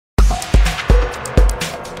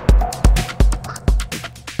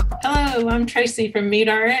Hello, I'm Tracy from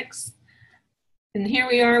MeatRx, and here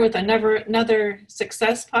we are with another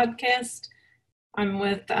success podcast. I'm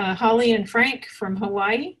with Holly and Frank from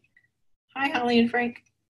Hawaii. Hi, Holly and Frank.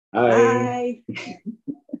 Hi.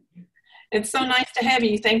 It's so nice to have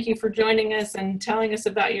you. Thank you for joining us and telling us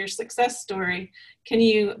about your success story. Can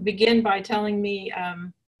you begin by telling me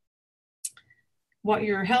what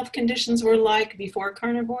your health conditions were like before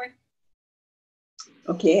Carnivore?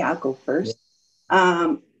 Okay, I'll go first.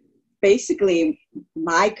 Basically,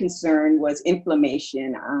 my concern was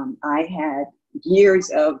inflammation. I had years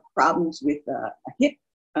of problems with a hip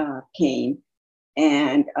pain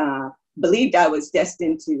and believed I was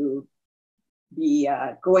destined to be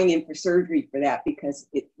going in for surgery for that because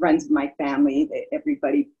it runs in my family.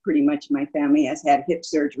 Everybody pretty much in my family has had hip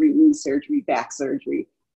surgery, knee surgery, back surgery.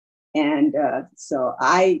 And so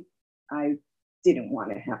I didn't want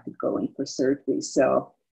to have to go in for surgery.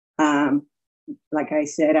 So like I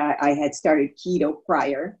said, I had started keto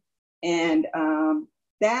prior, and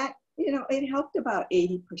that, it helped about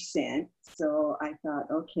 80%. So I thought,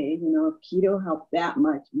 okay, if keto helped that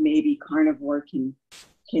much, maybe carnivore can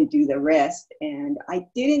do the rest. And I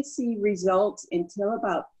didn't see results until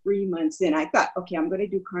about 3 months in. I thought, okay, I'm going to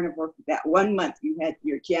do carnivore for that 1 month. You had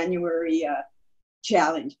your January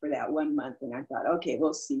challenge for that 1 month. And I thought, okay,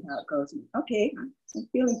 we'll see how it goes. And, okay, I'm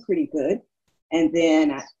feeling pretty good. And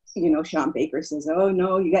then, Sean Baker says, oh,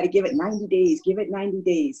 no, you got to give it 90 days, give it 90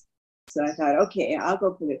 days. So I thought, okay, I'll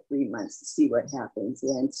go for the 3 months to see what happens.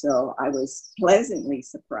 And so I was pleasantly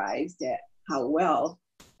surprised at how well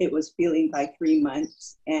it was feeling by 3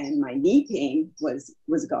 months. And my knee pain was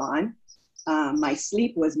gone. My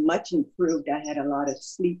sleep was much improved. I had a lot of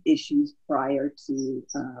sleep issues prior to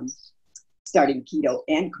starting keto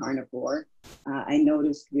and carnivore. I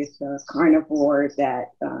noticed with carnivore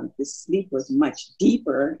that the sleep was much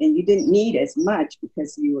deeper and you didn't need as much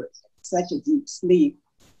because you were such a deep sleep.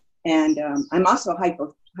 And I'm also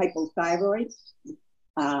hypothyroid.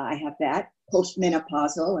 I have that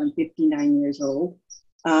postmenopausal. I'm 59 years old.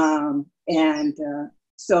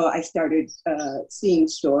 So I started seeing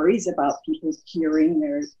stories about people curing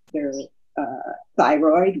their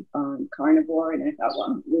thyroid on carnivore, and I thought,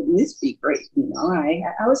 well, wouldn't this be great?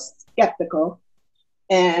 I was skeptical,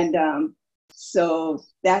 and so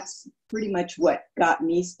that's pretty much what got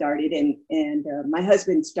me started. And my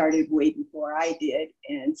husband started way before I did,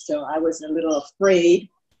 and so I was a little afraid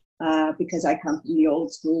because I come from the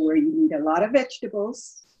old school where you need a lot of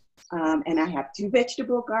vegetables. And I have 2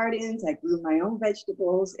 vegetable gardens. I grew my own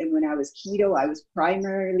vegetables, and when I was keto, I was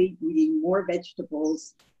primarily eating more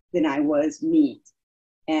vegetables than I was meat.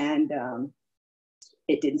 And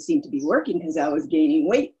it didn't seem to be working because I was gaining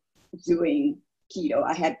weight doing keto.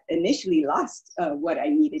 I had initially lost what I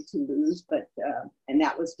needed to lose, but and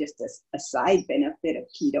that was just a side benefit of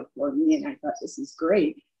keto for me. And I thought, this is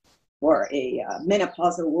great. For a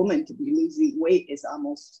menopausal woman to be losing weight is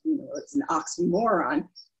almost, it's an oxymoron.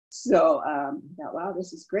 So I thought, wow,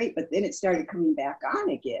 this is great. But then it started coming back on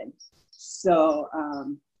again. So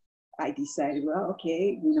I decided, well,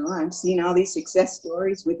 okay, I'm seeing all these success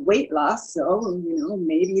stories with weight loss. So,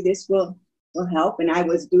 maybe this will help. And I had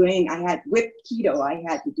with keto, I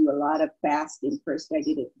had to do a lot of fasting. First, I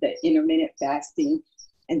did the intermittent fasting.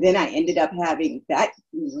 And then I ended up having that,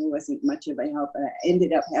 wasn't much of a help. But I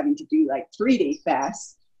ended up having to do like 3-day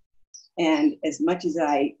fasts. And as much as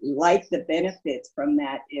I like the benefits from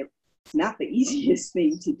that, it's not the easiest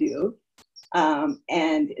thing to do.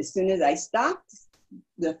 And as soon as I stopped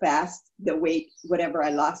the fast, the weight, whatever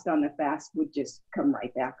I lost on the fast would just come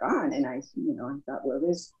right back on. And I thought, well,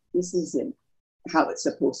 this isn't how it's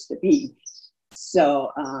supposed to be.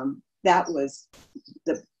 So that was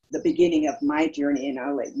the beginning of my journey, and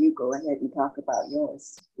I'll let you go ahead and talk about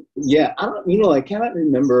yours. Yeah, I cannot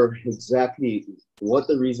remember exactly what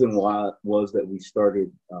the reason why was that we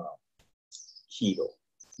started keto.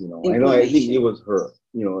 I think it was her,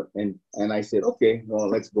 and I said, okay, well,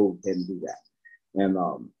 let's go ahead and do that.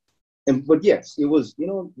 But yes, it was,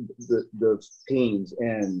 the pains,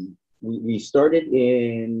 and we started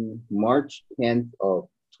in March 10th of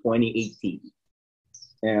 2018.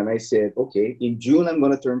 And I said, okay, in June, I'm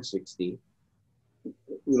going to turn 60,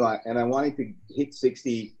 and I wanted to hit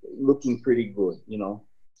 60 looking pretty good,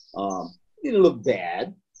 didn't look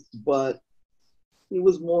bad, but it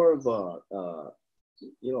was more of a,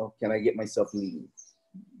 can I get myself lean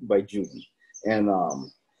by June?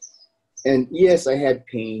 And yes, I had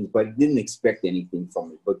pains, but I didn't expect anything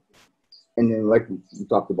from it. And then like we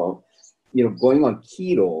talked about, going on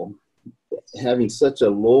keto, having such a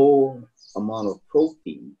low amount of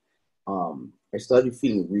protein, I started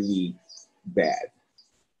feeling really bad.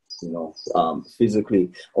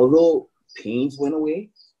 physically. Although pains went away,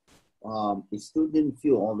 it still didn't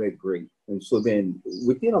feel all that great. And so then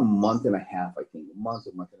within a month and a half, I think, a month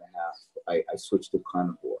and a half, I switched to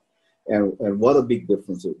carnivore. And what a big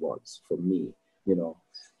difference it was for me.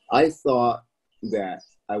 I thought that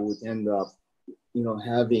I would end up,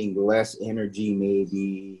 having less energy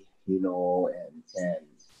maybe, and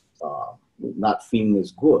not feeling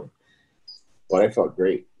as good. But I felt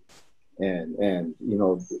great. And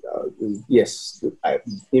yes,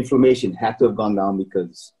 inflammation had to have gone down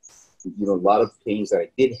because, a lot of pains that I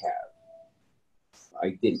did have,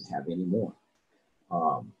 I didn't have anymore.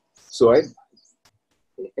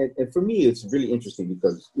 And for me, it's really interesting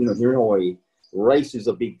because, here in Hawaii, rice is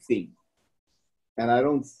a big thing. And I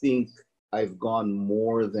don't think I've gone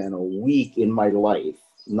more than a week in my life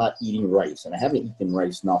not eating rice. And I haven't eaten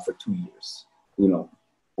rice now for 2 years,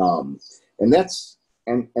 and that's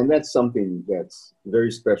something that's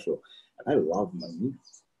very special. And I love my meat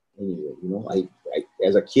anyway. I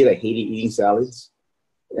as a kid, I hated eating salads.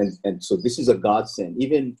 And so this is a godsend.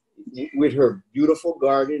 Even with her beautiful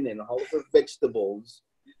garden and all of her vegetables,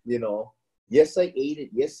 yes, I ate it.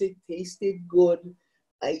 Yes, it tasted good.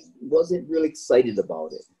 I wasn't really excited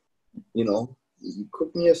about it. You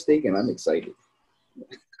cook me a steak and I'm excited.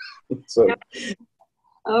 So.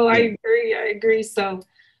 Oh, I agree. So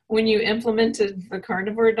when you implemented the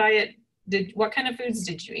carnivore diet, what kind of foods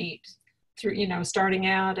did you eat through, starting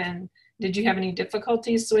out, and did you have any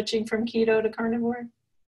difficulties switching from keto to carnivore?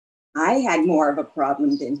 I had more of a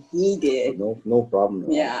problem than he did. No problem.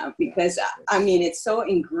 Yeah, because it's so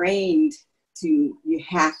ingrained you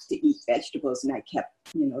have to eat vegetables, and I kept,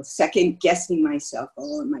 second guessing myself.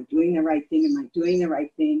 Oh, am I doing the right thing? Am I doing the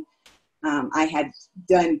right thing? I had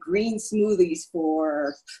done green smoothies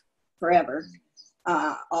for forever,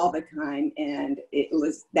 all the time, and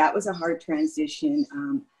that was a hard transition.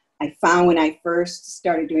 I found when I first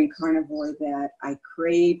started doing carnivore that I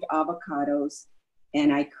craved avocados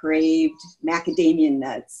and I craved macadamia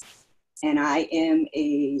nuts, and I am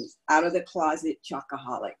a out of the closet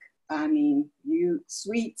chocoholic.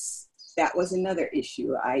 Sweets, that was another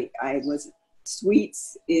issue.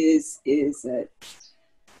 Sweets is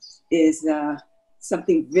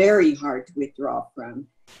something very hard to withdraw from.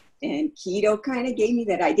 And keto kind of gave me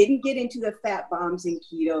that. I didn't get into the fat bombs in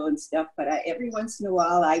keto and stuff, but every once in a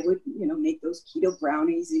while I would, make those keto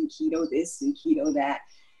brownies and keto this and keto that.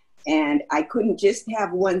 And I couldn't just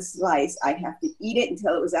have one slice. I'd have to eat it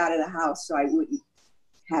until it was out of the house so I wouldn't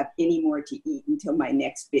have any more to eat until my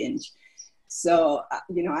next binge. So,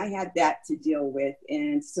 I had that to deal with.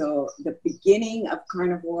 And so the beginning of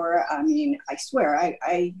carnivore, I swear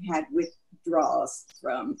I had withdrawals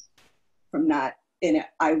from not, and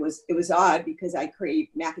it was odd because I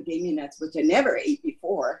craved macadamia nuts, which I never ate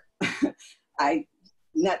before.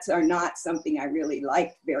 Nuts are not something I really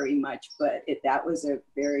liked very much, but that was a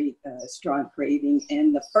very strong craving.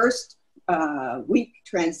 And the first week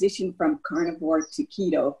transition from carnivore to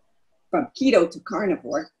keto, from keto to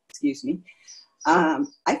carnivore, I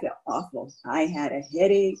felt awful. I had a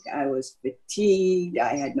headache. I was fatigued.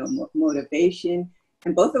 I had no motivation.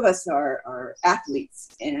 And both of us are athletes,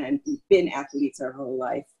 and we've been athletes our whole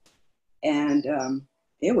life. And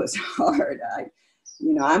it was hard.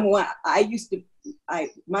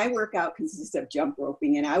 My workout consists of jump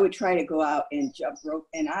roping, and I would try to go out and jump rope,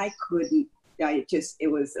 and I couldn't.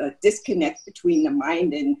 It was a disconnect between the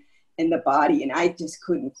mind and the body, and I just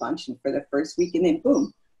couldn't function for the first week. And then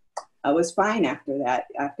boom, I was fine after that,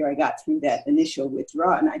 after I got through that initial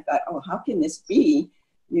withdrawal. And I thought, oh, how can this be?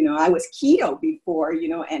 I was keto before,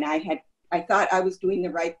 and I thought I was doing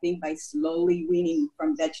the right thing by slowly weaning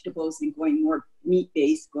from vegetables and going more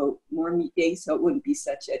meat-based, so it wouldn't be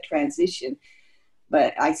such a transition.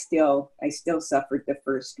 But I still suffered the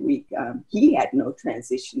first week. He had no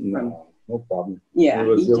transition from. No problem. Yeah,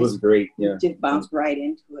 it was great. Yeah, just bounced right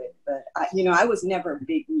into it. But I was never a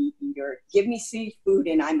big meat eater. Give me seafood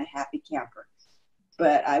and I'm a happy camper.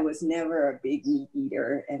 But I was never a big meat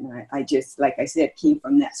eater, and I just, like I said, came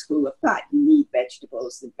from that school of thought. You need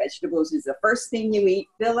vegetables, and vegetables is the first thing you eat.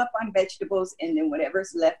 Fill up on vegetables, and then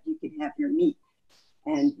whatever's left, you can have your meat.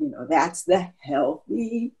 And that's the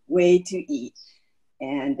healthy way to eat.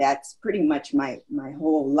 And that's pretty much my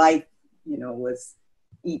whole life. Was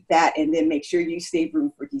eat that, and then make sure you save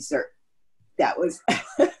room for dessert. That was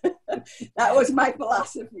that was my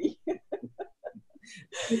philosophy.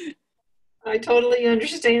 I totally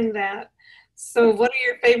understand that. So what are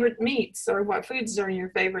your favorite meats, or what foods are your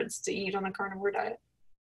favorites to eat on a carnivore diet?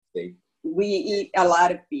 We eat a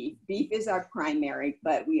lot of beef. Beef is our primary,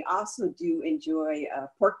 but we also do enjoy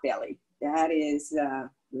pork belly. That is,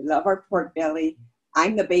 we love our pork belly.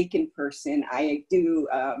 I'm the bacon person. I do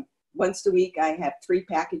once a week. I have 3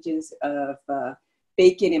 packages of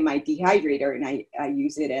bacon in my dehydrator, and I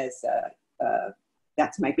use it as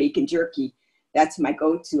that's my bacon jerky. That's my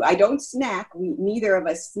go-to. I don't snack. Neither of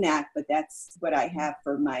us snack, but that's what I have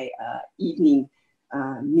for my evening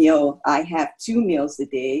meal. I have 2 meals a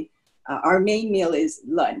day. Our main meal is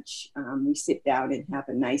lunch. We sit down and have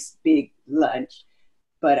a nice big lunch.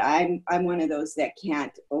 But I'm one of those that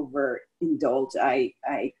can't overindulge. I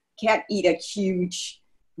can't eat a huge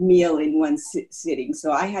meal in one sitting.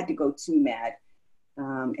 So I had to go 2 mad.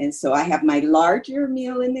 And so I have my larger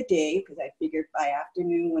meal in the day because I figured by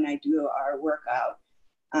afternoon when I do our workout,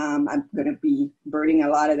 I'm going to be burning a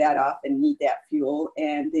lot of that off and need that fuel.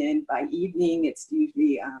 And then by evening, it's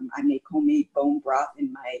usually I make homemade bone broth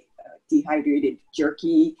in my dehydrated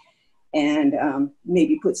jerky, and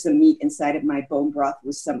maybe put some meat inside of my bone broth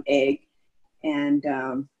with some egg. And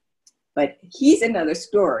but he's another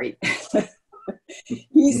story.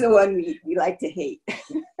 He's the one we like to hate.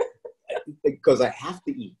 Because I have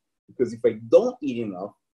to eat. Because if I don't eat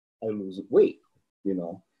enough, I lose weight,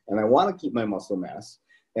 and I want to keep my muscle mass.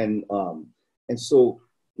 And so,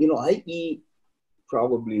 I eat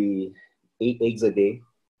probably 8 eggs a day,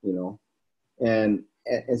 and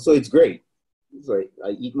so it's great. So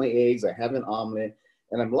I eat my eggs, I have an omelet,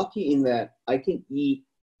 and I'm lucky in that I can eat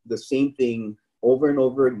the same thing over and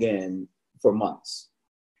over again for months.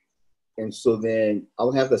 And so then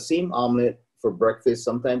I'll have the same omelet for breakfast.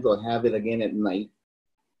 Sometimes I'll have it again at night,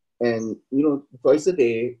 and twice a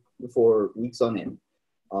day for weeks on end.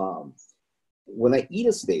 When I eat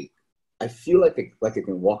a steak, I feel like I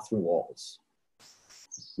can walk through walls.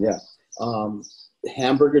 Yeah.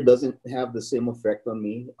 Hamburger doesn't have the same effect on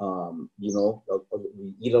me. We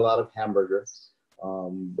eat a lot of hamburger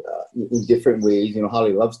in different ways.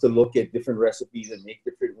 Holly loves to look at different recipes and make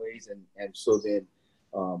different ways, and so then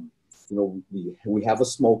we have a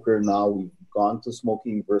smoker now. We've gone to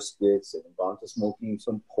smoking briskets and gone to smoking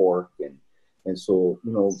some pork, and so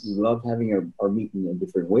we love having our meat in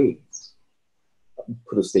different ways.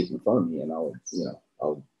 Put a steak in front of me, and I'll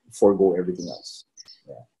forego everything else.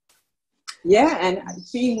 Yeah. Yeah, and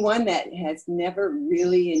being one that has never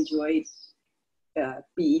really enjoyed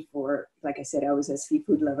beef, or like I said, I was a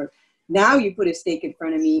seafood lover. Now you put a steak in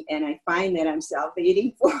front of me, and I find that I'm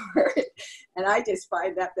salivating for it, and I just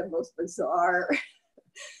find that the most bizarre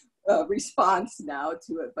response now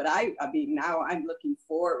to it. But I mean, now I'm looking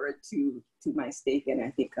forward to my steak, and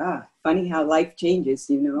I think, funny how life changes.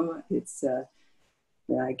 It's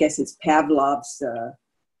I guess it's Pavlov's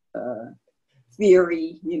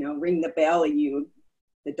theory. Ring the bell, and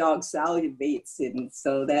the dog salivates, and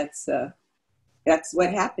so that's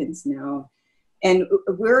what happens now. And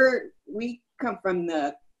we come from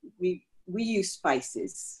we use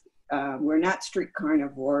spices. We're not strict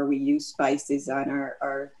carnivore. We use spices on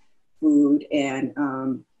our food, and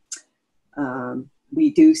we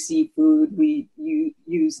do seafood. We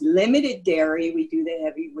use limited dairy. We do the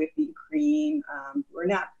heavy whipping cream. We're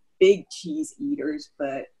not big cheese eaters,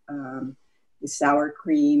 but the sour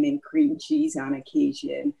cream and cream cheese on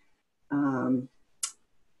occasion.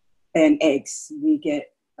 And eggs. We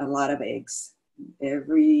get a lot of eggs.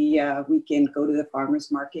 Every weekend, go to the farmer's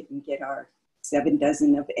market and get our 7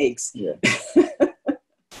 dozen of eggs. Yeah.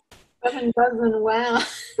 7 dozen, wow.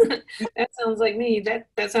 That sounds like me.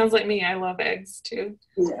 That sounds like me. I love eggs too.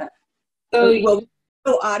 Yeah. So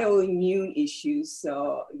autoimmune issues.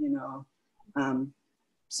 So,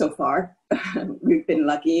 so far we've been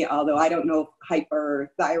lucky, although I don't know if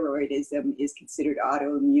hyperthyroidism is considered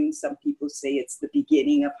autoimmune. Some people say it's the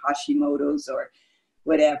beginning of Hashimoto's or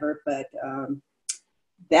whatever, but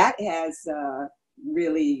that has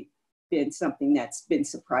really been something that's been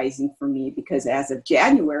surprising for me, because as of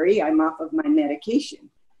January, I'm off of my medication.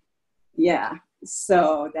 Yeah,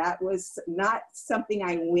 so that was not something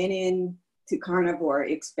I went in to carnivore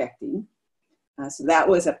expecting. So that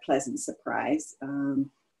was a pleasant surprise.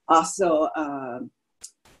 Also,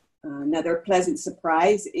 another pleasant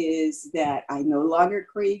surprise is that I no longer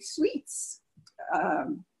crave sweets.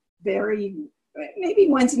 Maybe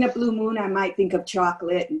once in a blue moon, I might think of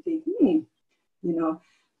chocolate and think,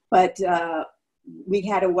 but we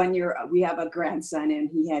have a grandson, and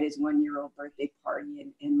he had his 1-year-old birthday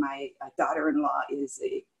party, and my daughter-in-law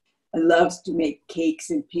loves to make cakes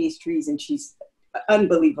and pastries, and she's an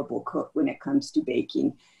unbelievable cook when it comes to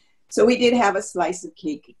baking. So we did have a slice of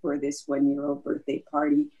cake for this 1-year-old birthday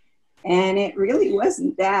party, and it really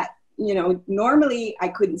wasn't that, normally I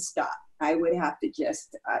couldn't stop. I would have to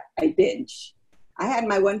I binge. I had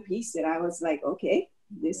my one piece and I was like, okay,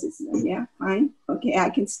 this is, fine. Okay, I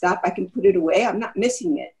can stop. I can put it away. I'm not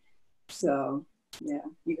missing it. So Yeah.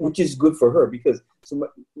 Which is good for her because,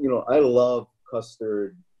 I love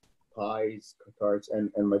custard pies, tarts,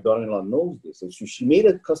 and my daughter-in-law knows this. And so she made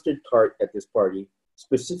a custard tart at this party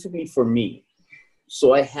specifically for me.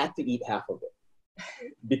 So I had to eat half of it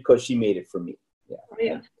because she made it for me.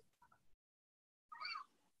 Yeah.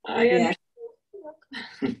 Oh, yeah.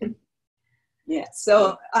 Yeah.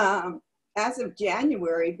 So as of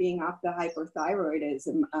January, being off the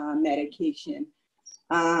hypothyroidism medication,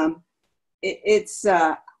 the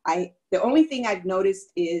only thing I've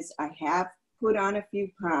noticed is I have put on a few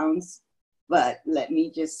pounds, but let me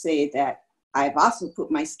just say that I've also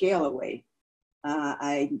put my scale away.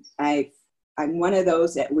 I'm one of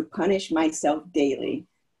those that would punish myself daily,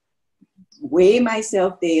 weigh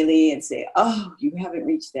myself daily and say, oh, you haven't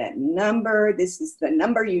reached that number. This is the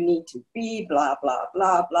number you need to be, blah, blah,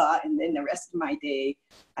 blah, blah. And then the rest of my day,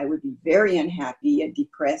 I would be very unhappy and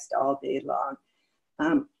depressed all day long.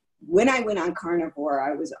 When I went on Carnivore,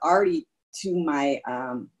 I was already to my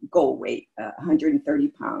goal weight, 130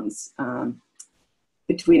 pounds,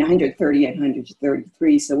 between 130 and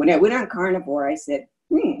 133. So when I went on Carnivore, I said,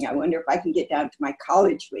 I wonder if I can get down to my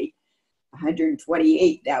college weight,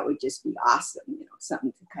 128. That would just be awesome,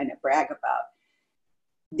 something to kind of brag about.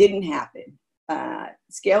 Didn't happen.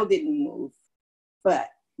 Scale didn't move, but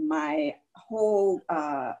my whole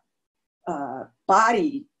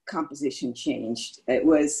body composition changed.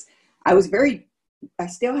 I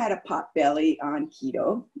still had a pot belly on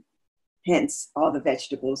keto, hence all the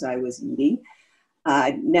vegetables I was eating.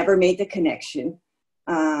 Never made the connection.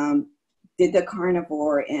 Did the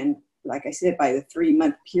Carnivore, and like I said, by the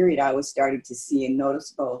 3-month period, I was starting to see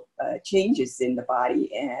noticeable changes in the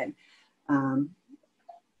body. And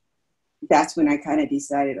that's when I kind of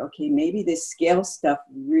decided, okay, maybe this scale stuff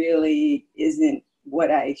really isn't what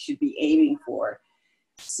I should be aiming for.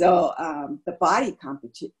 So the body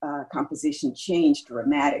composition changed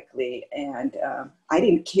dramatically, and I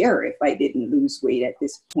didn't care if I didn't lose weight at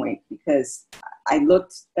this point because I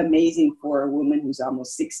looked amazing for a woman who's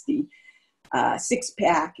almost 60,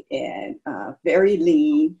 6-pack and very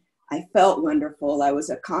lean. I felt wonderful. I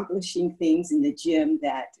was accomplishing things in the gym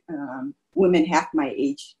that women half my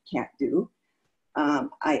age can't do.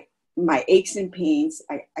 My aches and pains,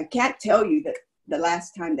 I can't tell you that the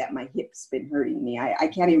last time that my hip's been hurting me. I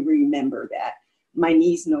can't even remember that. My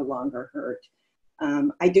knees no longer hurt.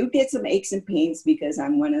 I do get some aches and pains because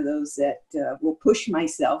I'm one of those that will push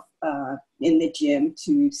myself in the gym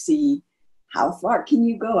to see how far can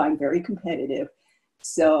you go. I'm very competitive.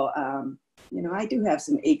 So, I do have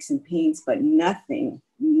some aches and pains, but nothing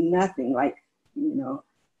like,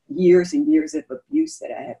 years and years of abuse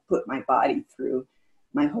that I have put my body through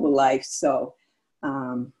my whole life. So,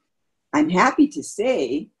 I'm happy to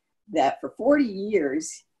say that for 40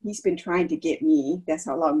 years, he's been trying to get me, that's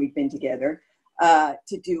how long we've been together,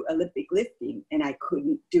 to do Olympic lifting. And I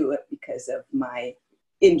couldn't do it because of my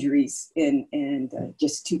injuries and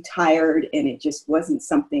just too tired. And it just wasn't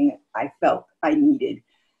something I felt I needed.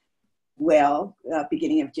 Well,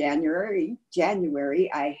 beginning of January,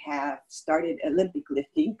 I have started Olympic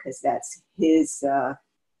lifting because that's his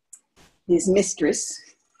mistress.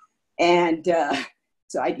 And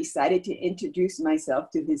so I decided to introduce myself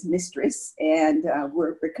to his mistress, and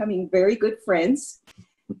we're becoming very good friends.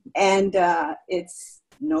 And it's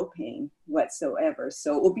no pain whatsoever.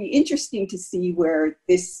 So it will be interesting to see where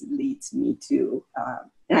this leads me to.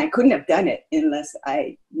 And I couldn't have done it unless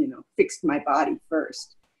I, fixed my body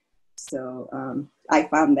first. So I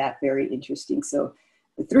found that very interesting. So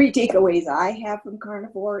the 3 takeaways I have from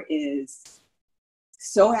Carnivore is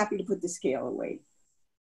so happy to put the scale away.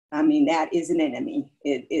 I mean, that is an enemy.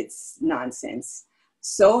 It's nonsense.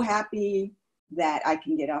 So happy that I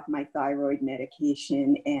can get off my thyroid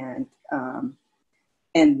medication, and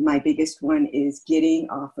my biggest one is getting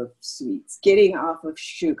off of sweets, getting off of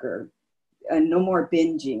sugar, no more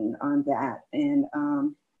binging on that. And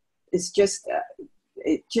it's just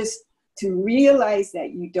to realize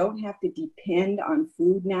that you don't have to depend on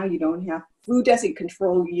food now. Food doesn't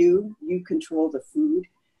control you. You control the food.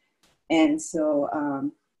 And so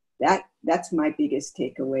that's my biggest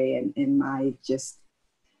takeaway, and my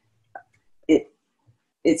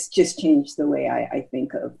it's just changed the way I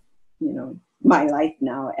think of, my life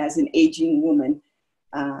now as an aging woman.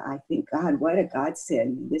 I think, God, what a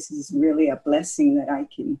godsend. This is really a blessing that I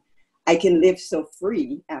can live so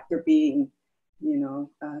free after being,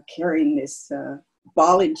 carrying this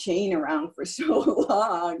ball and chain around for so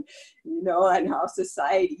long, and how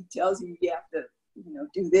society tells you you have to,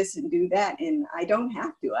 do this and do that. And I don't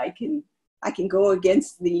have to. I can go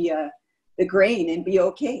against the grain and be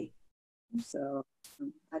okay. So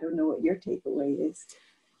I don't know what your takeaway is.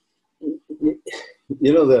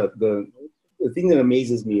 You know, the thing that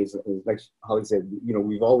amazes me is like Holly said, you know,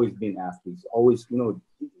 we've always been athletes, always, you know,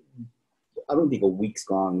 I don't think a week's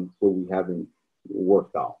gone where we haven't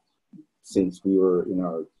worked out since we were in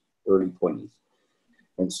our early 20s.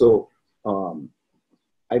 And so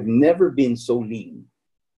I've never been so lean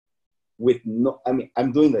with no, I mean,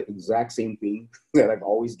 I'm doing the exact same thing that I've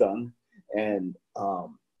always done. And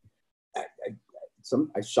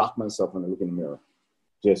I shock myself when I look in the mirror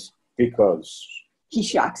just because. He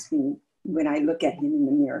shocks me when I look at him in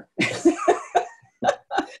the mirror.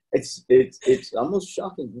 It's almost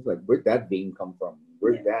shocking. It's like, where'd that vein come from?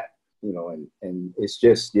 Where'd that, you know, and it's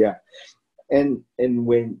just, yeah. And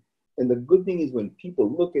the good thing is when people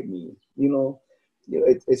look at me, you know,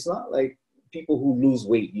 it's not like people who lose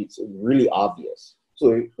weight, it's really obvious.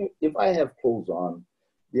 So if I have clothes on,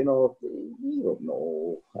 you know, you don't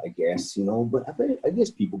know, I guess, you know, but I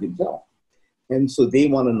guess people can tell. And so they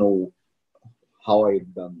want to know how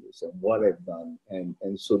I've done this and what I've done.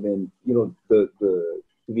 And so then, you know,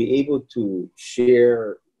 to be able to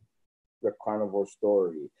share the carnivore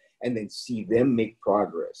story and then see them make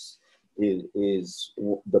progress is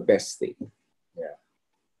the best thing. Yeah.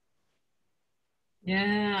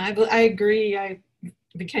 Yeah, I agree. I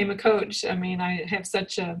became a coach. I mean, I have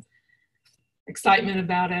such a excitement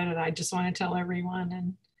about it, and I just want to tell everyone.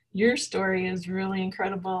 And your story is really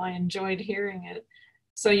incredible. I enjoyed hearing it.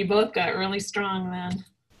 So you both got really strong then.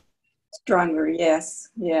 Stronger, yes,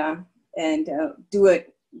 yeah, and do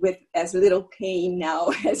it with as little pain now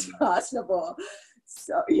as possible.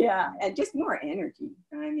 So yeah, and just more energy.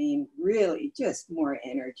 I mean, really, just more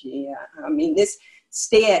energy. I mean, this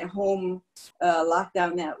stay-at-home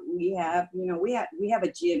lockdown that we have. You know, we have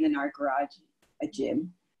a gym in our garage, a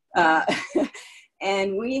gym,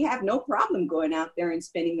 and we have no problem going out there and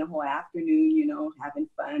spending the whole afternoon, you know, having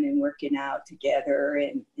fun and working out together,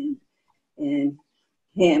 and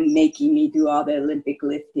him making me do all the Olympic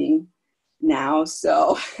lifting now.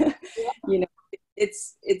 So, you know.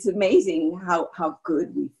 It's amazing how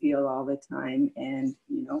good we feel all the time. And,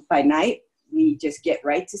 you know, by night, we just get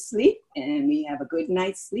right to sleep and we have a good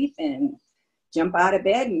night's sleep and jump out of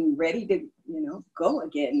bed and ready to, you know, go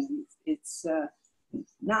again. It's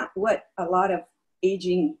not what a lot of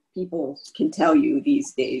aging people can tell you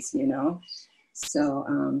these days, you know.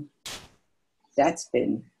 So that's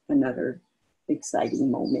been another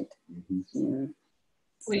exciting moment. Mm-hmm. Yeah.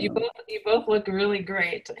 Well, you both look really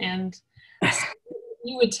great. And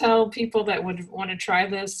you would tell people that would want to try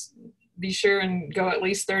this, be sure and go at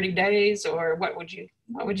least 30 days, or what would you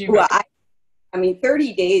well, I mean,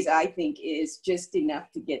 30 days, I think, is just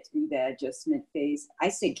enough to get through the adjustment phase. I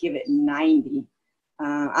say give it 90.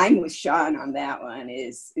 I'm with Sean on that one,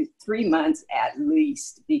 is 3 months at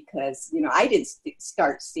least, because, you know, I didn't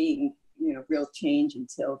start seeing, you know, real change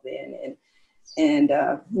until then. And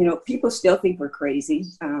you know, people still think we're crazy,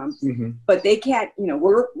 but they can't, you know,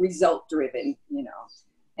 we're result driven, you know,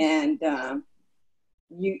 and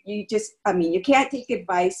you just, I mean, you can't take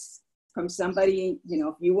advice from somebody, you know,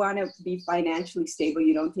 if you want to be financially stable,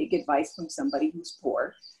 you don't take advice from somebody who's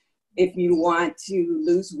poor. If you want to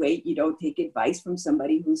lose weight, you don't take advice from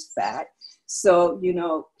somebody who's fat. So, you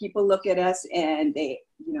know, people look at us and they,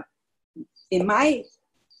 you know, in my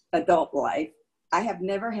adult life, I have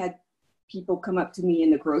never had people come up to me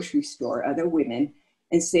in the grocery store, other women,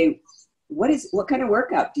 and say, what kind of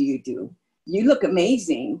workout do you do? You look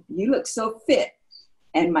amazing. You look so fit.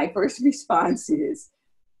 And my first response is,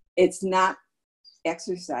 it's not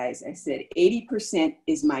exercise. I said, 80%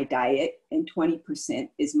 is my diet and 20%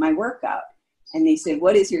 is my workout. And they said,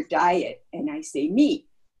 what is your diet? And I say, meat.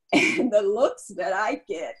 And the looks that I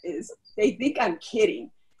get is, they think I'm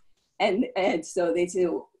kidding. And so they say,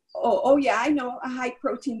 oh yeah, I know, a high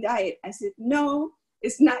protein diet. I said, no,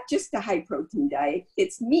 it's not just a high protein diet,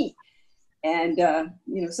 it's meat. And,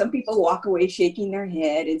 you know, some people walk away shaking their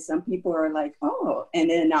head, and some people are like, oh, and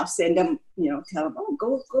then I'll send them, you know, tell them,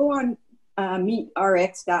 oh, go on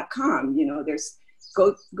meatrx.com, you know, there's,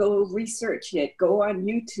 go research it, go on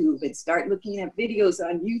YouTube and start looking at videos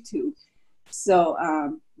on YouTube. So,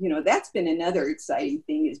 you know, that's been another exciting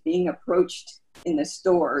thing, is being approached in the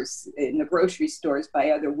stores, in the grocery stores, by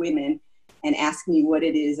other women and asking me what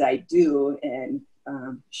it is I do, and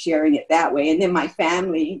sharing it that way. And then my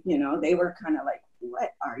family, you know, they were kind of like,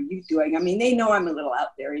 what are you doing? I mean, they know I'm a little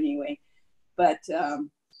out there anyway, but,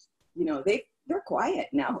 you know, they're quiet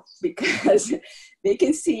now because they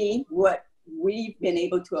can see what we've been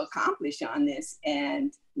able to accomplish on this.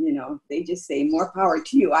 And, you know, they just say, more power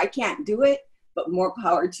to you. I can't do it, but more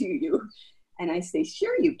power to you. And I say,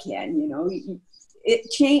 sure you can, you know, it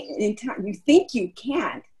change in time. You think you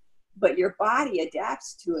can't, but your body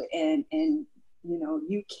adapts to it. And you know,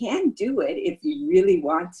 you can do it if you really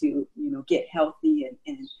want to, you know, get healthy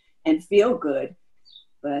and feel good.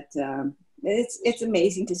 But it's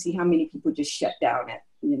amazing to see how many people just shut down it.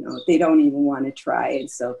 You know, they don't even want to try. And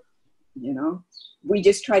so, you know, we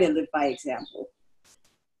just try to live by example.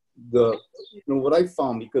 You know, what I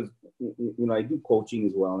found, because, you know, I do coaching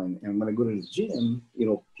as well. And when I go to the gym, you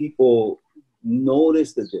know, people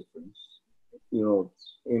notice the difference, you know,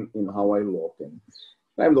 in how I look. And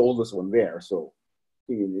I'm the oldest one there. So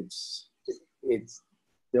it's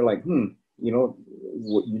they're like, you know,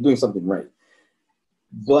 you're doing something right.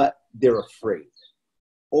 But they're afraid.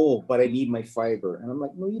 Oh, but I need my fiber. And I'm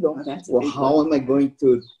like, no, you don't. Well, how am I going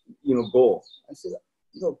to, you know, go? I said,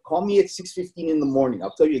 you know, call me at 6:15 in the morning.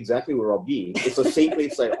 I'll tell you exactly where I'll be. It's the same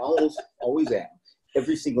place I always am,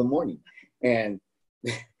 every single morning. And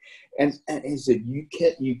he said, you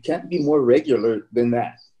can't be more regular than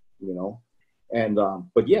that, you know. And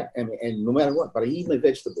but yeah, and no matter what, but I eat my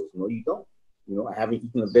vegetables. No, you don't. You know, I haven't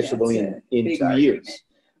eaten a vegetable in 2 years.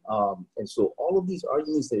 And so all of these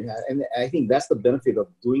arguments that you have, and I think that's the benefit of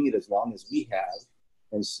doing it as long as we have,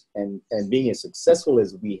 and being as successful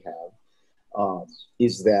as we have,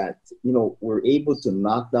 is that, you know, we're able to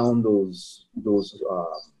knock down those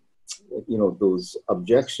you know, those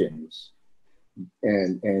objections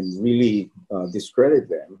and really discredit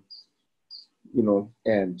them, you know.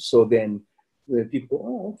 And so then people go,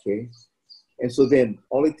 oh, okay. And so then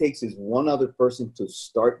all it takes is one other person to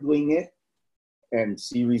start doing it and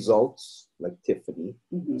see results, like Tiffany.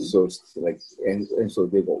 Mm-hmm. So it's like, and so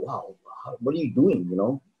they go, wow, what are you doing? You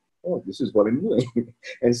know, oh, this is what I'm doing.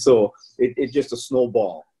 And so it's just a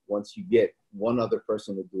snowball. Once you get one other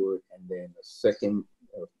person to do it, and then a second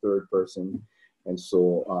or third person. And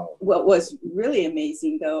so what was really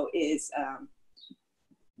amazing though is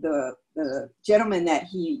the gentleman that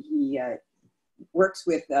he works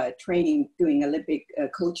with training, doing Olympic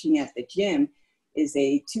coaching at the gym, is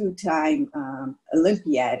a 2-time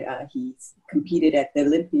Olympiad. He's competed at the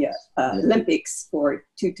Olympics for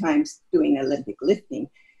 2 times doing Olympic lifting.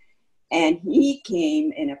 And he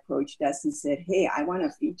came and approached us and said, hey, I want to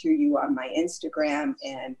feature you on my Instagram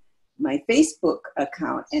and my Facebook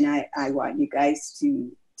account. And I want you guys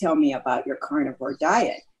to tell me about your carnivore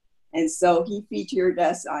diet. And so he featured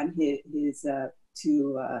us on his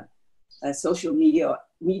 2 social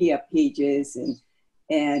media pages,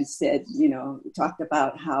 and said, you know, talked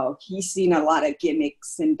about how he's seen a lot of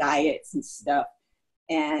gimmicks and diets and stuff.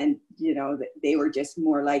 And, you know, they were just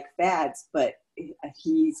more like fads, but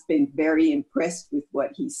he's been very impressed with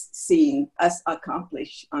what he's seeing us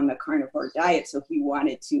accomplish on the carnivore diet. So he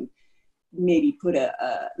wanted to maybe put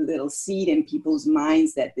a little seed in people's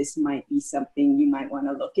minds that this might be something you might want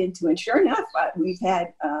to look into. And sure enough, we've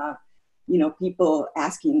had, you know, people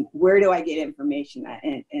asking, where do I get information?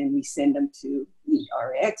 And we send them to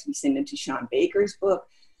MeatRx, we send them to Sean Baker's book,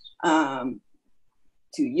 to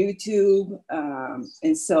YouTube.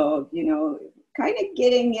 And so, you know, kind of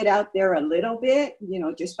getting it out there a little bit, you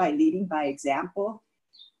know, just by leading by example,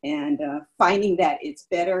 and finding that it's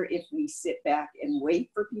better if we sit back and wait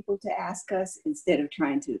for people to ask us instead of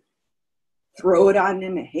trying to throw it on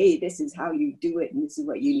them and, hey, this is how you do it and this is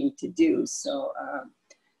what you need to do. So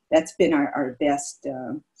that's been our best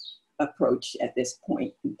approach at this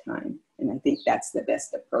point in time. And I think that's the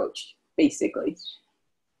best approach, basically.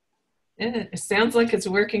 Yeah, it sounds like it's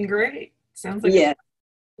working great. Sounds like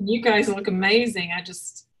you guys look amazing.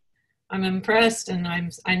 I'm impressed, and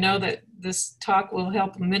I know that this talk will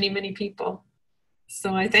help many, many people.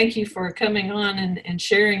 So I thank you for coming on and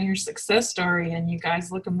sharing your success story, and you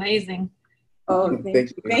guys look amazing. Oh,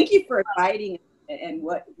 thank you. Thank you for inviting and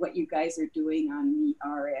what you guys are doing on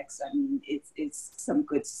MeatRx. I mean, it's some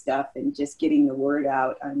good stuff, and just getting the word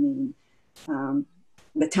out. I mean,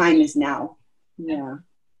 the time is now. Yeah.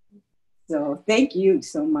 So thank you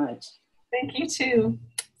so much. Thank you too.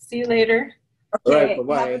 See you later. Okay. All right,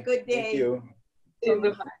 bye-bye. Have a good day. Thank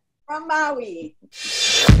you. From Maui.